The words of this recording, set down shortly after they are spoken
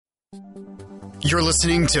You're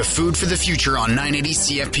listening to Food for the Future on 980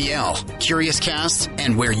 CFPL, Curious Cast,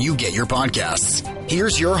 and where you get your podcasts.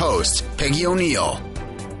 Here's your host, Peggy O'Neill.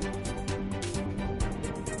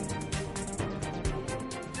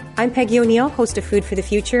 I'm Peggy O'Neill, host of Food for the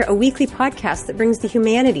Future, a weekly podcast that brings the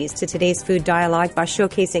humanities to today's food dialogue by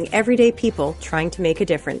showcasing everyday people trying to make a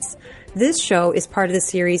difference. This show is part of the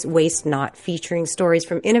series Waste Not, featuring stories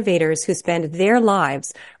from innovators who spend their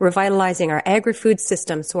lives revitalizing our agri-food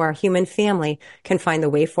system so our human family can find the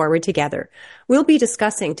way forward together. We'll be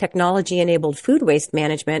discussing technology-enabled food waste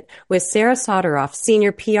management with Sarah Soderoff,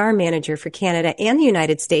 Senior PR Manager for Canada and the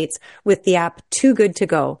United States with the app Too Good To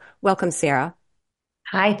Go. Welcome, Sarah.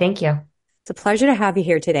 Hi, thank you. It's a pleasure to have you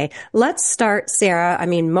here today. Let's start, Sarah. I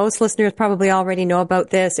mean, most listeners probably already know about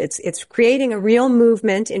this. It's creating a real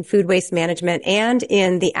movement in food waste management and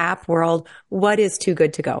in the app world. What is Too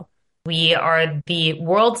Good To Go? We are the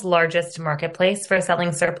world's largest marketplace for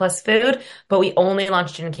selling surplus food, but we only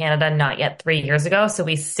launched in Canada not yet 3 years ago. So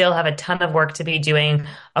we still have a ton of work to be doing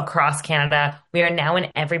across Canada. We are now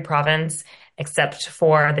in every province except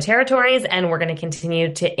for the territories, and we're going to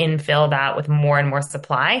continue to infill that with more and more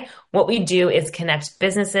supply. What we do is connect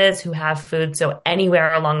businesses who have food, so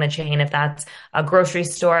anywhere along the chain, if that's a grocery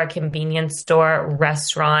store, a convenience store,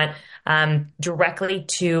 restaurant, directly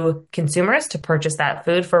to consumers to purchase that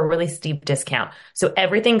food for a really steep discount. So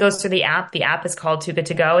everything goes through the app. The app is called Too Good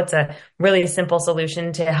To Go. It's a really simple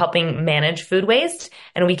solution to helping manage food waste.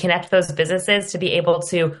 And we connect those businesses to be able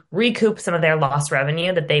to recoup some of their lost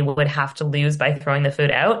revenue that they would have to lose by throwing the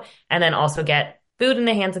food out, and then also get food in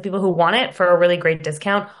the hands of people who want it for a really great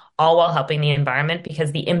discount, all while helping the environment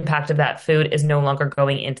because the impact of that food is no longer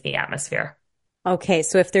going into the atmosphere. Okay,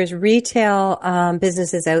 so if there's retail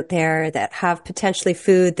businesses out there that have potentially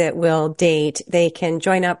food that will date, they can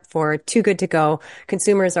join up for Too Good To Go.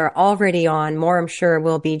 Consumers are already on. More, I'm sure,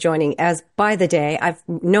 will be joining as by the day. I've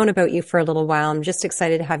known about you for a little while. I'm just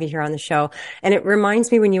excited to have you here on the show. And it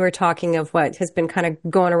reminds me when you were talking of what has been kind of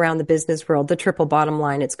going around the business world, the triple bottom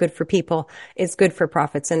line. It's good for people, it's good for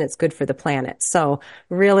profits, and it's good for the planet. So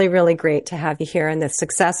really, really great to have you here. And the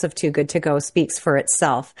success of Too Good To Go speaks for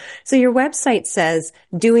itself. So your website says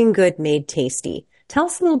doing good made tasty. Tell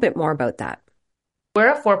us a little bit more about that.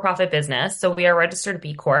 We're a for-profit business, so we are registered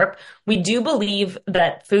B Corp. We do believe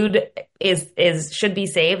that food should be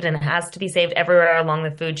saved and has to be saved everywhere along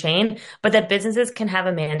the food chain, but that businesses can have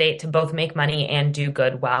a mandate to both make money and do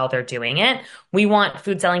good while they're doing it. We want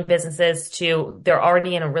food selling businesses they're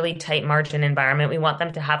already in a really tight margin environment. We want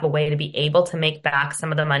them to have a way to be able to make back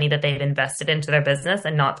some of the money that they've invested into their business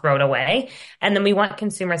and not throw it away. And then we want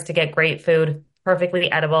consumers to get great food,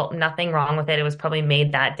 perfectly edible, nothing wrong with it. It was probably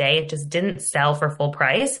made that day. It just didn't sell for full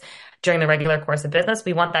price during the regular course of business.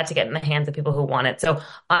 We want that to get in the hands of people who want it. So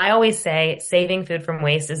I always say saving food from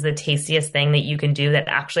waste is the tastiest thing that you can do that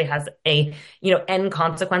actually has a, end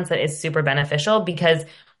consequence that is super beneficial, because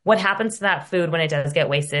what happens to that food when it does get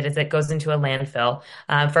wasted is it goes into a landfill.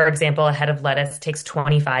 For example, a head of lettuce takes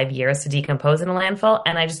 25 years to decompose in a landfill.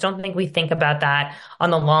 And I just don't think we think about that on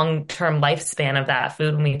the long-term lifespan of that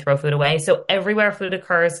food when we throw food away. So everywhere food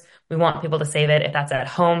occurs, we want people to save it. If that's at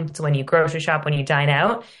home, so when you grocery shop, when you dine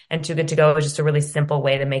out, and Too Good To Go is just a really simple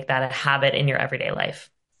way to make that a habit in your everyday life.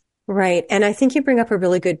 Right. And I think you bring up a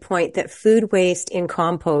really good point that food waste in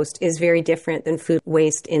compost is very different than food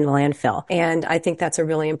waste in landfill. And I think that's a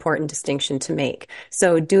really important distinction to make.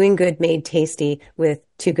 So doing good made tasty with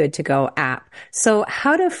Too Good To Go app. So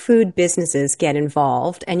how do food businesses get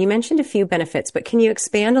involved? And you mentioned a few benefits, but can you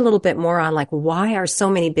expand a little bit more on why are so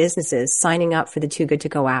many businesses signing up for the Too Good To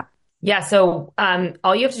Go app? Yeah, so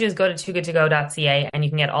all you have to do is go to toogoodtogo.ca and you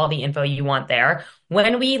can get all the info you want there.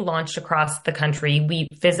 When we launched across the country, we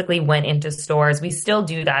physically went into stores. We still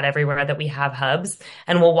do that everywhere that we have hubs,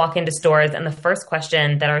 and we'll walk into stores. And the first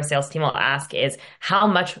question that our sales team will ask is, how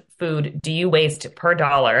much food do you waste per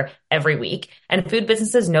dollar every week? And food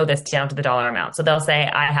businesses know this down to the dollar amount. So they'll say,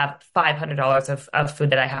 I have $500 of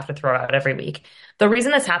food that I have to throw out every week. The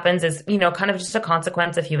reason this happens is, kind of just a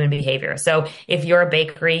consequence of human behavior. So if you're a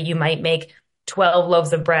bakery, you might make 12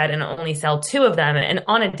 loaves of bread and only sell 2 of them. And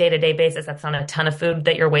on a day-to-day basis, that's not a ton of food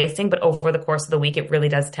that you're wasting, but over the course of the week, it really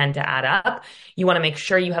does tend to add up. You want to make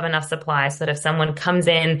sure you have enough supply so that if someone comes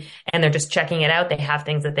in and they're just checking it out, they have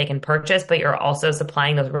things that they can purchase, but you're also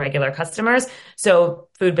supplying those regular customers. So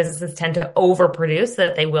food businesses tend to overproduce so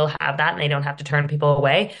that they will have that and they don't have to turn people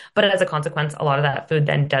away. But as a consequence, a lot of that food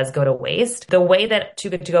then does go to waste. The way that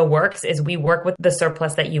Too Good To Go works is we work with the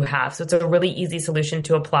surplus that you have. So it's a really easy solution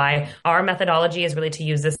to apply. Our methodology is really to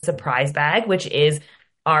use this surprise bag, which is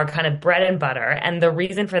our kind of bread and butter. And the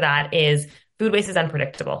reason for that is food waste is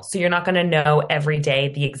unpredictable. So you're not going to know every day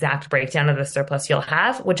the exact breakdown of the surplus you'll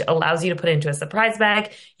have, which allows you to put it into a surprise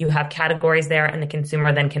bag. You have categories there and the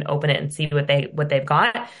consumer then can open it and see what they've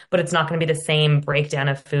got, but it's not going to be the same breakdown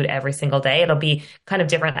of food every single day. It'll be kind of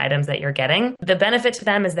different items that you're getting. The benefit to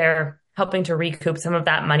them is they're helping to recoup some of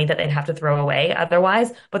that money that they'd have to throw away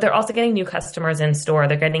otherwise, but they're also getting new customers in store.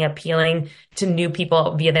 They're getting appealing to new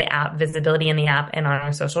people via the app, visibility in the app and on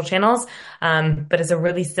our social channels. But it's a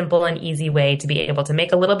really simple and easy way to be able to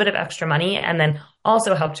make a little bit of extra money and then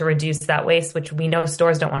also help to reduce that waste, which we know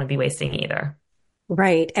stores don't want to be wasting either.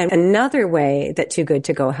 Right. And another way that Too Good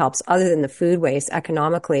To Go helps, other than the food waste,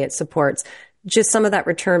 economically, it supports just some of that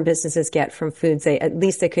return businesses get from foods. At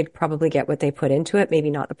least they could probably get what they put into it,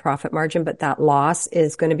 maybe not the profit margin, but that loss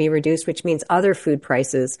is going to be reduced, which means other food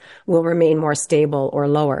prices will remain more stable or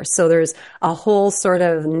lower. So there's a whole sort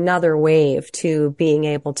of another wave to being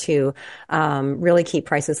able to really keep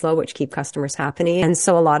prices low, which keep customers happy. And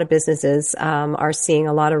so a lot of businesses are seeing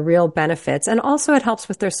a lot of real benefits. And also it helps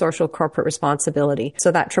with their social corporate responsibility.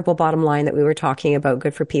 So that triple bottom line that we were talking about,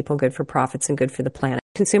 good for people, good for profits, and good for the planet.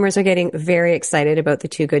 Consumers are getting very excited about the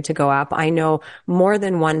Too Good To Go app. I know more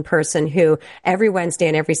than one person who every Wednesday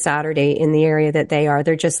and every Saturday in the area that they are,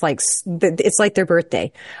 they're just like, it's like their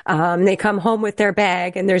birthday. They come home with their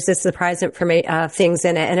bag and there's this surprise things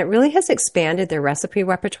in it. And it really has expanded their recipe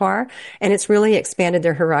repertoire, and it's really expanded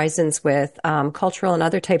their horizons with cultural and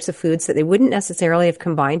other types of foods that they wouldn't necessarily have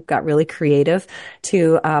combined, got really creative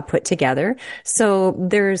to put together. So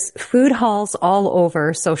there's food hauls all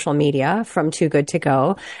over social media from Too Good To Go.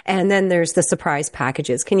 And then there's the surprise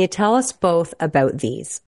packages. Can you tell us both about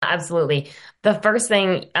these? Absolutely. The first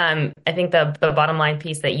thing, I think the bottom line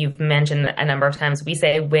piece that you've mentioned a number of times, we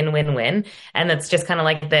say win, win, win. And that's just kind of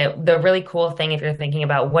like the really cool thing if you're thinking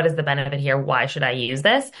about what is the benefit here? Why should I use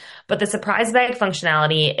this? But the surprise bag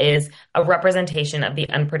functionality is a representation of the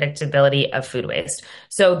unpredictability of food waste.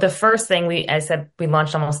 So the first thing we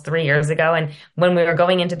launched almost 3 years ago. And when we were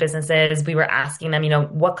going into businesses, we were asking them,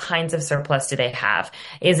 what kinds of surplus do they have?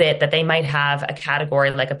 Is it that they might have a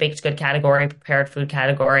category like a baked good category, prepared food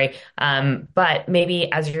category, but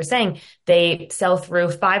maybe, as you're saying, they sell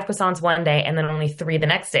through 5 croissants one day and then only 3 the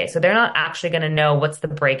next day. So they're not actually going to know what's the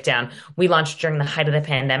breakdown. We launched during the height of the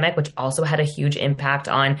pandemic, which also had a huge impact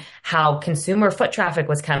on how consumer foot traffic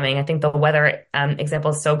was coming. I think the weather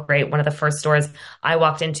example is so great. One of the first stores I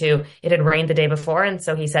walked into, it had rained the day before. And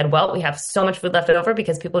so he said, well, we have so much food left over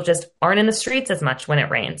because people just aren't in the streets as much when it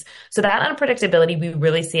rains. So that unpredictability, we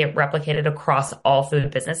really see it replicated across all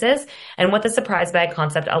food businesses. And what the surprise bag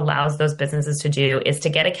concept allows those businesses to do is to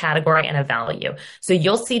get a category and a value. So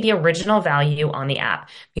you'll see the original value on the app.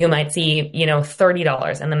 You might see,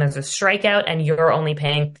 $30, and then there's a strikeout and you're only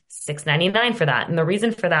paying $6.99 for that. And the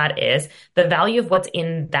reason for that is the value of what's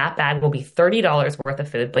in that bag will be $30 worth of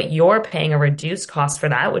food, but you're paying a reduced cost for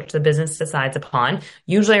that, which the business decides upon,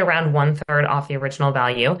 usually around 1/3 off the original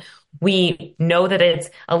value. We know that it's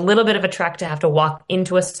a little bit of a trek to have to walk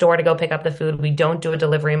into a store to go pick up the food. We don't do a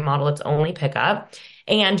delivery model. It's only pickup.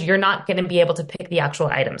 And you're not going to be able to pick the actual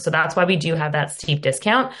item. So that's why we do have that steep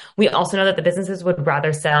discount. We also know that the businesses would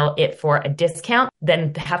rather sell it for a discount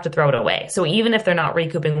than have to throw it away. So even if they're not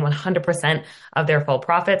recouping 100% of their full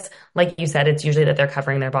profits, like you said, it's usually that they're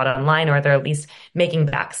covering their bottom line, or they're at least making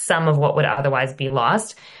back some of what would otherwise be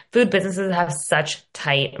lost. Food businesses have such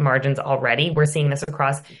tight margins already. We're seeing this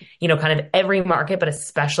across, kind of every market, but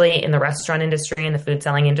especially in the restaurant industry and the food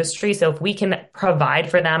selling industry. So if we can provide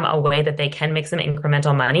for them a way that they can make some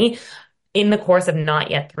incremental money, in the course of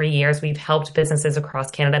not yet 3 years, we've helped businesses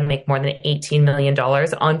across Canada make more than $18 million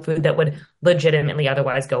on food that would legitimately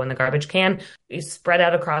otherwise go in the garbage can. We spread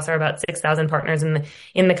out across our about 6,000 partners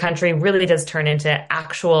in the country, really does turn into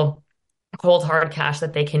actual cold hard cash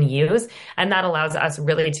that they can use. And that allows us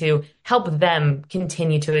really to help them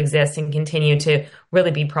continue to exist and continue to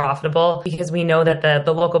really be profitable, because we know that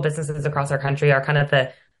the local businesses across our country are kind of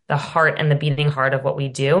the heart and the beating heart of what we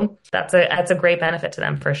do. That's a great benefit to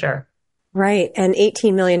them for sure. Right. And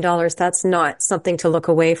 $18 million, that's not something to look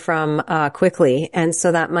away from quickly. And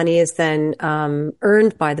so that money is then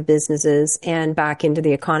earned by the businesses and back into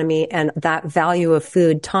the economy. And that value of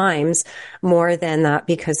food times more than that,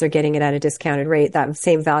 because they're getting it at a discounted rate. That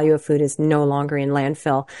same value of food is no longer in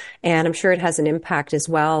landfill. And I'm sure it has an impact as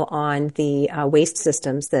well on the waste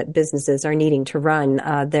systems that businesses are needing to run.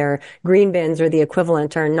 Their green bins or the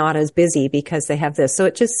equivalent are not as busy because they have this. So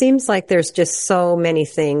it just seems like there's just so many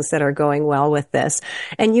things that are going well with this.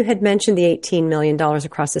 And you had mentioned the $18 million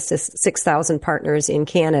across the 6,000 partners in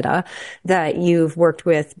Canada that you've worked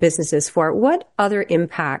with businesses for. What other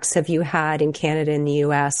impacts have you had in Canada and the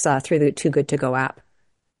US through the Too Good To Go app?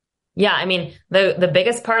 Yeah, I mean, the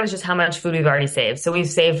biggest part is just how much food we've already saved. So we've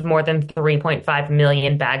saved more than 3.5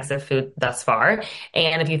 million bags of food thus far.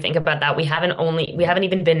 And if you think about that, we haven't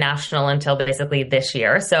even been national until basically this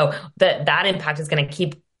year. So that impact is going to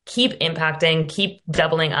keep impacting, keep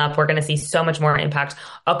doubling up. We're going to see so much more impact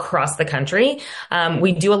across the country.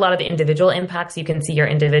 We do a lot of individual impacts. You can see your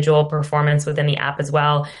individual performance within the app as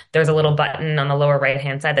well. There's a little button on the lower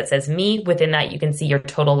right-hand side that says Me. Within that, you can see your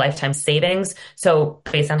total lifetime savings. So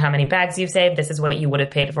based on how many bags you've saved, this is what you would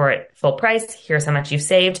have paid for it full price. Here's how much you've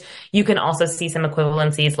saved. You can also see some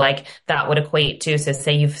equivalencies like that would equate to, so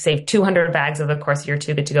say you've saved 200 bags over the course of your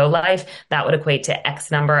Too Good To Go life, that would equate to X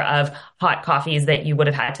number of hot coffees that you would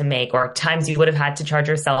have had to make, or times you would have had to charge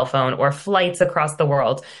your cell phone, or flights across the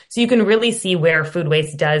world. So you can really see where food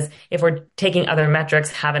waste does, if we're taking other metrics,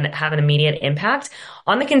 have an immediate impact.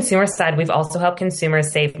 On the consumer side, we've also helped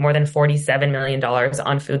consumers save more than $47 million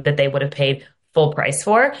on food that they would have paid full price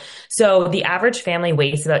for. So the average family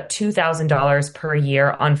wastes about $2,000 per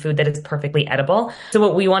year on food that is perfectly edible. So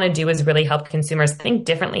what we want to do is really help consumers think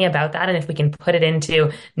differently about that. And if we can put it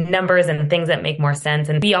into numbers and things that make more sense.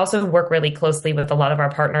 And we also work really closely with a lot of our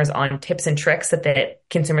partners on tips and tricks that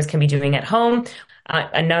consumers can be doing at home.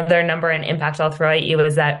 Another number and impact I'll throw at you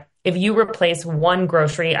is that if you replace one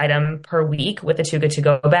grocery item per week with a Too Good To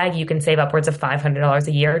Go bag, you can save upwards of $500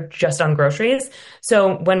 a year just on groceries.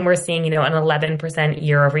 So when we're seeing, an 11%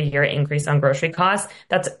 year over year increase on grocery costs,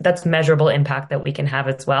 that's measurable impact that we can have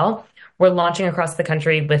as well. We're launching across the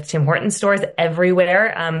country with Tim Hortons stores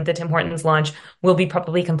everywhere. The Tim Hortons launch will be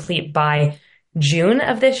probably complete by June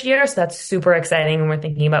of this year. So that's super exciting. And we're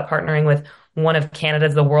thinking about partnering with one of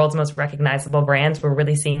Canada's, the world's most recognizable brands. We're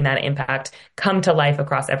really seeing that impact come to life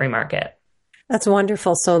across every market. That's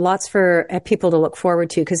wonderful. So lots for people to look forward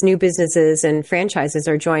to, because new businesses and franchises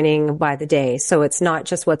are joining by the day. So it's not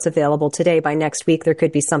just what's available today. By next week, there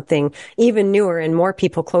could be something even newer and more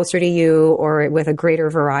people closer to you, or with a greater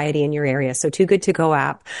variety in your area. So Too Good To Go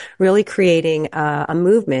app, really creating a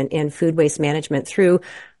movement in food waste management through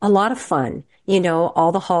a lot of fun.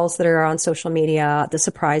 All the hauls that are on social media, the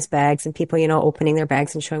surprise bags, and people, opening their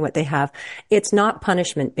bags and showing what they have. It's not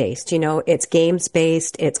punishment based, it's games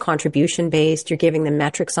based, it's contribution based. You're giving them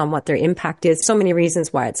metrics on what their impact is. So many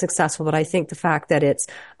reasons why it's successful, but I think the fact that it's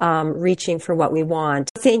reaching for what we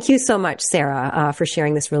want. Thank you so much, Sarah, for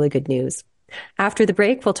sharing this really good news. After the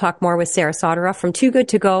break, we'll talk more with Sarah Soderoff from Too Good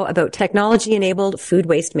To Go about technology-enabled food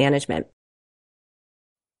waste management.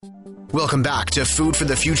 Welcome back to Food for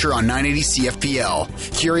the Future on 980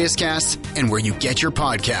 CFPL, Curious Cast, and where you get your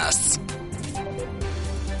podcasts.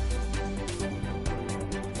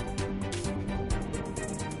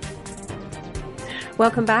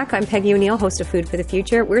 Welcome back. I'm Peggy O'Neill, host of Food for the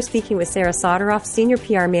Future. We're speaking with Sarah Soderoff, Senior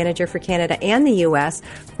PR Manager for Canada and the U.S.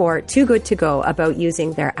 for Too Good To Go, about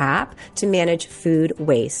using their app to manage food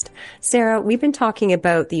waste. Sarah, we've been talking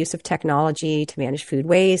about the use of technology to manage food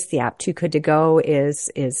waste. The app Too Good To Go is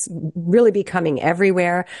really becoming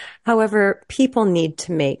everywhere. However, people need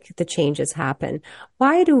to make the changes happen.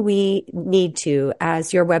 Why do we need to,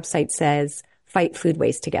 as your website says, fight food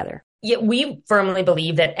waste together? Yeah, we firmly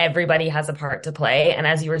believe that everybody has a part to play. And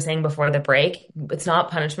as you were saying before the break, it's not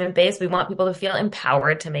punishment based. We want people to feel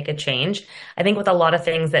empowered to make a change. I think with a lot of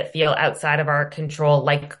things that feel outside of our control,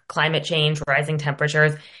 like climate change, rising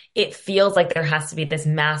temperatures, it feels like there has to be this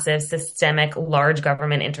massive, systemic, large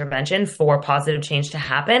government intervention for positive change to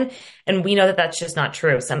happen. And we know that that's just not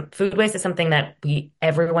true. Food waste is something that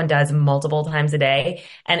everyone does multiple times a day.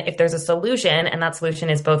 And if there's a solution, and that solution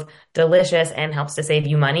is both delicious and helps to save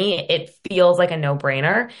you money, it feels like a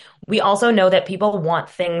no-brainer. We also know that people want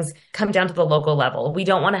things come down to the local level. We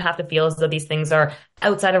don't want to have to feel as though these things are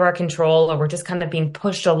outside of our control, or we're just kind of being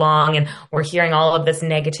pushed along and we're hearing all of this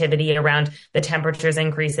negativity around the temperatures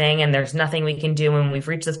increasing and there's nothing we can do and we've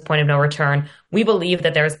reached this point of no return. We believe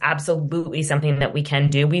that there's absolutely something that we can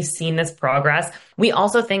do. We've seen this progress. We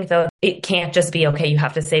also think, though, it can't just be, okay, you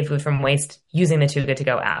have to save food from waste using the Too Good To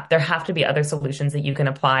Go app. There have to be other solutions that you can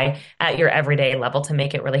apply at your everyday level to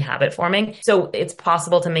make it really habit forming. So it's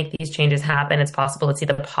possible to make these changes happen. It's possible to see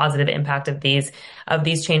the positive impact of these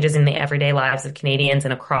changes in the everyday lives of Canadians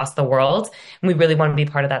and across the world. And we really want to be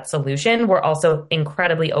part of that solution. We're also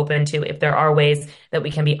incredibly open to, if there are ways that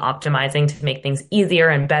we can be optimizing to make things easier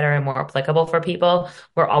and better and more applicable for people,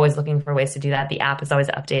 we're always looking for ways to do that. The app is always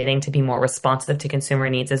updating to be more responsive to consumer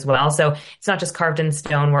needs as well. So it's not just carved in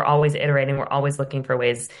stone. We're always iterating. We're always looking for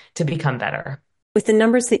ways to become better. With the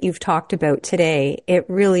numbers that you've talked about today, it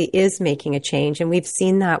really is making a change. And we've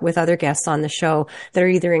seen that with other guests on the show that are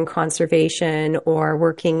either in conservation or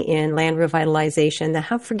working in land revitalization, that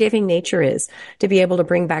how forgiving nature is to be able to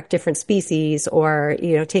bring back different species or,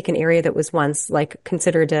 take an area that was once like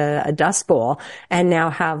considered a dust bowl and now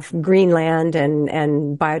have green land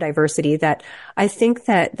and biodiversity. That I think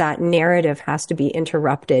that narrative has to be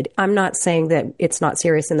interrupted. I'm not saying that it's not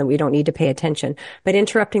serious and that we don't need to pay attention, but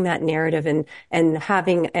interrupting that narrative and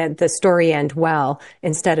having the story end well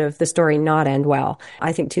instead of the story not end well.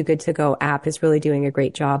 I think Too Good To Go app is really doing a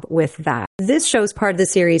great job with that. This show's part of the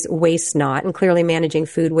series Waste Not, and clearly managing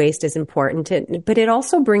food waste is important, but it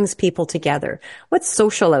also brings people together. What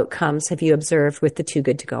social outcomes have you observed with the Too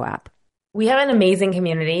Good To Go app? We have an amazing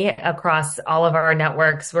community across all of our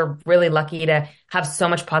networks. We're really lucky to have so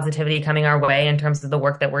much positivity coming our way in terms of the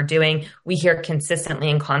work that we're doing. We hear consistently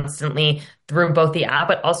and constantly through both the app,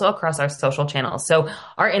 but also across our social channels. So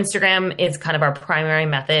our Instagram is kind of our primary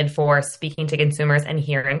method for speaking to consumers and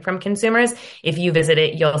hearing from consumers. If you visit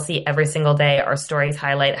it, you'll see every single day our stories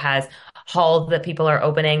highlight has hauls that people are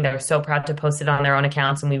opening. They're so proud to post it on their own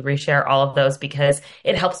accounts, and we reshare all of those because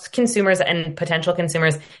it helps consumers and potential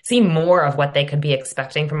consumers see more of what they could be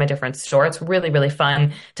expecting from a different store. It's really, really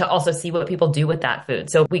fun to also see what people do with that food.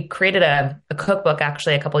 So we created a cookbook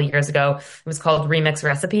actually a couple of years ago. It was called Remix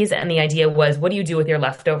Recipes, and the idea was, what do you do with your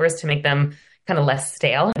leftovers to make them kind of less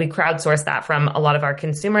stale? We crowdsourced that from a lot of our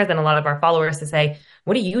consumers and a lot of our followers to say,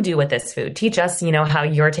 what do you do with this food? Teach us, how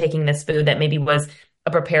you're taking this food that maybe was a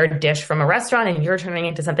prepared dish from a restaurant and you're turning it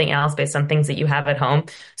into something else based on things that you have at home.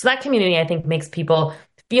 So that community, I think, makes people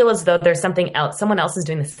feel as though there's something else, someone else is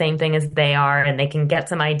doing the same thing as they are, and they can get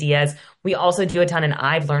some ideas. We also do a ton, and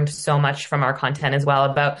I've learned so much from our content as well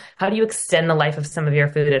about how do you extend the life of some of your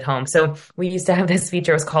food at home. So we used to have this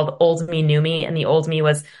feature, it was called Old Me, New Me, and the old me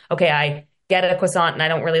was, okay, I get a croissant and I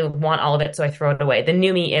don't really want all of it, so I throw it away. The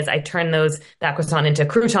new me is I turn that croissant into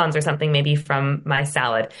croutons or something maybe from my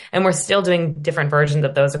salad. And we're still doing different versions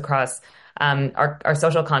of those across our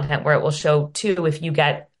social content, where it will show too, if you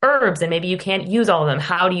get herbs and maybe you can't use all of them,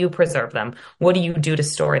 how do you preserve them? What do you do to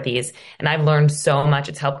store these? And I've learned so much.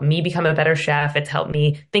 It's helped me become a better chef. It's helped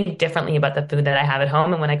me think differently about the food that I have at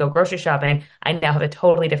home. And when I go grocery shopping, I now have a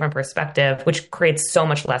totally different perspective, which creates so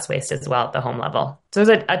much less waste as well at the home level. So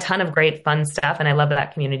there's a ton of great fun stuff. And I love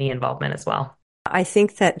that community involvement as well. I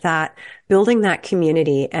think that building that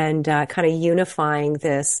community and kind of unifying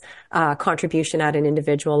this contribution at an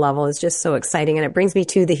individual level is just so exciting. And it brings me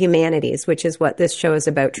to the humanities, which is what this show is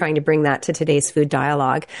about, trying to bring that to today's food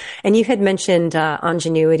dialogue. And you had mentioned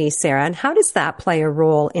ingenuity, Sarah. And how does that play a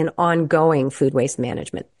role in ongoing food waste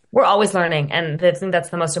management? We're always learning. And I think that's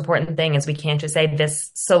the most important thing, is we can't just say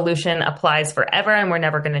this solution applies forever and we're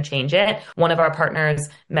never going to change it. One of our partners,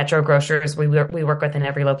 Metro Grocers, we work with in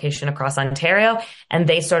every location across Ontario, and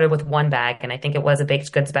they started with one bag. And I think it was a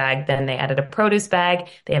baked goods bag. Then they added a produce bag.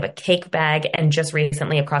 They have a cake bag. And just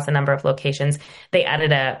recently across a number of locations, they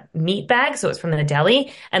added a meat bag. So it's from the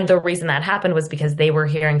deli. And the reason that happened was because they were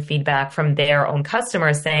hearing feedback from their own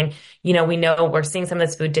customers saying, we know we're seeing some of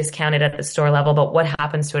this food discounted at the store level, but what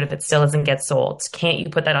happens to it if it still doesn't get sold? Can't you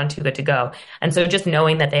put that on Too Good To Go? And so just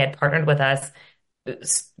knowing that they had partnered with us,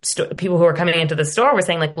 people who were coming into the store were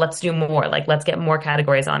saying, let's do more, let's get more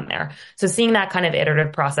categories on there. So seeing that kind of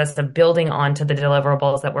iterative process of building onto the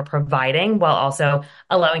deliverables that we're providing while also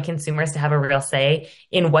allowing consumers to have a real say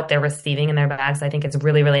in what they're receiving in their bags, I think it's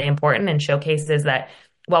really, really important, and showcases that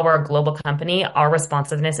while we're a global company, our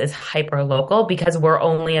responsiveness is hyper local, because we're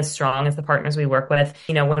only as strong as the partners we work with.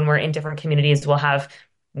 When we're in different communities, we'll have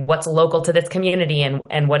what's local to this community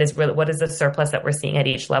and what is the surplus that we're seeing at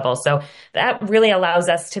each level. So that really allows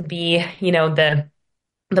us to be,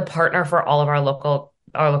 the partner for all of our local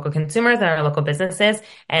consumers and our local businesses.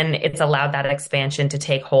 And it's allowed that expansion to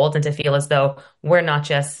take hold and to feel as though we're not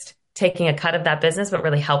just taking a cut of that business, but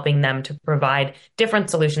really helping them to provide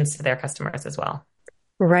different solutions to their customers as well.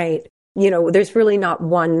 Right. There's really not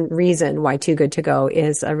one reason why Too Good To Go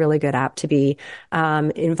is a really good app to be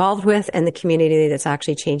involved with, and the community that's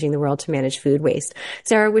actually changing the world to manage food waste.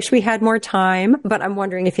 Sarah, I wish we had more time, but I'm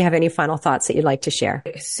wondering if you have any final thoughts that you'd like to share.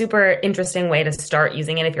 Super interesting way to start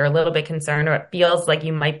using it if you're a little bit concerned or it feels like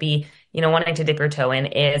you might be, wanting to dip your toe in,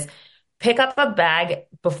 is pick up a bag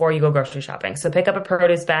before you go grocery shopping. So pick up a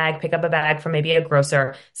produce bag, pick up a bag from maybe a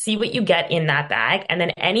grocer, see what you get in that bag. And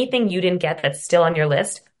then anything you didn't get that's still on your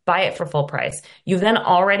list, buy it for full price. You've then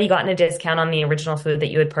already gotten a discount on the original food that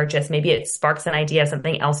you had purchased. Maybe it sparks an idea of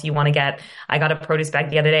something else you want to get. I got a produce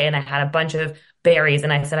bag the other day and I had a bunch of berries.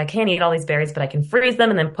 And I said, I can't eat all these berries, but I can freeze them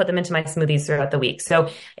and then put them into my smoothies throughout the week. So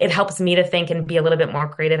it helps me to think and be a little bit more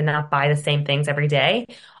creative and not buy the same things every day.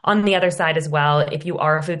 On the other side as well, if you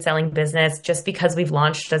are a food selling business, just because we've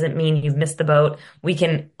launched doesn't mean you've missed the boat. We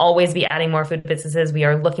can always be adding more food businesses. We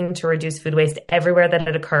are looking to reduce food waste everywhere that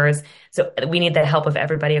it occurs. So we need the help of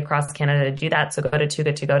everybody across Canada to do that. So go to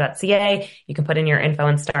toogoodtogo.ca. You can put in your info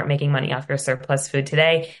and start making money off your surplus food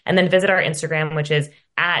today. And then visit our Instagram, which is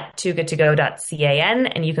at toogoodtogo.can,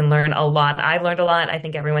 and you can learn a lot. I've learned a lot. I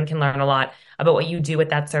think everyone can learn a lot about what you do with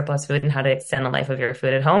that surplus food and how to extend the life of your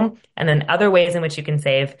food at home. And then other ways in which you can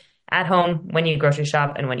save at home, when you grocery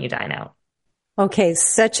shop, and when you dine out. Okay,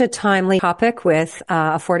 such a timely topic with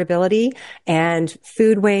affordability and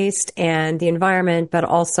food waste and the environment, but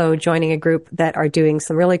also joining a group that are doing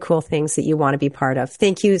some really cool things that you want to be part of.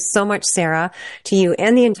 Thank you so much, Sarah, to you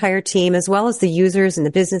and the entire team, as well as the users and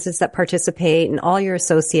the businesses that participate and all your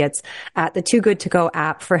associates at the Too Good To Go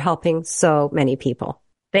app for helping so many people.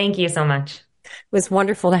 Thank you so much. It was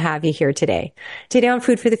wonderful to have you here today. Today on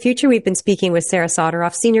Food for the Future, we've been speaking with Sarah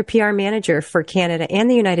Soderoff, Senior PR Manager for Canada and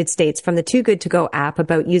the United States from the Too Good To Go app,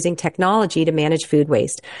 about using technology to manage food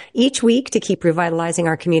waste. Each week, to keep revitalizing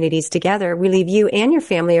our communities together, we leave you and your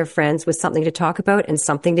family or friends with something to talk about and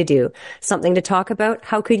something to do. Something to talk about: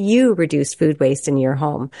 how could you reduce food waste in your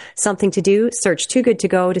home? Something to do: search Too Good To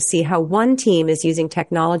Go to see how one team is using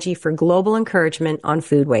technology for global encouragement on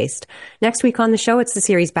food waste. Next week on the show, it's the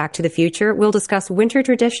series Back to the Future. We'll discuss winter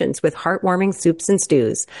traditions with heartwarming soups and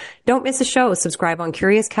stews. Don't miss a show. Subscribe on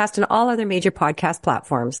Curious Cast and all other major podcast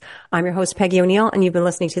platforms. I'm your host, Peggy O'Neill, and you've been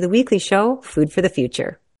listening to the weekly show, Food for the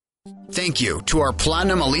Future. Thank you to our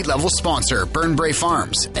Platinum Elite Level sponsor, Burnbrae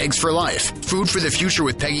Farms. Eggs for Life. Food for the Future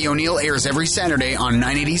with Peggy O'Neill airs every Saturday on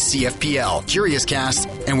 980 CFPL, Curious Cast,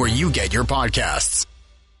 and where you get your podcasts.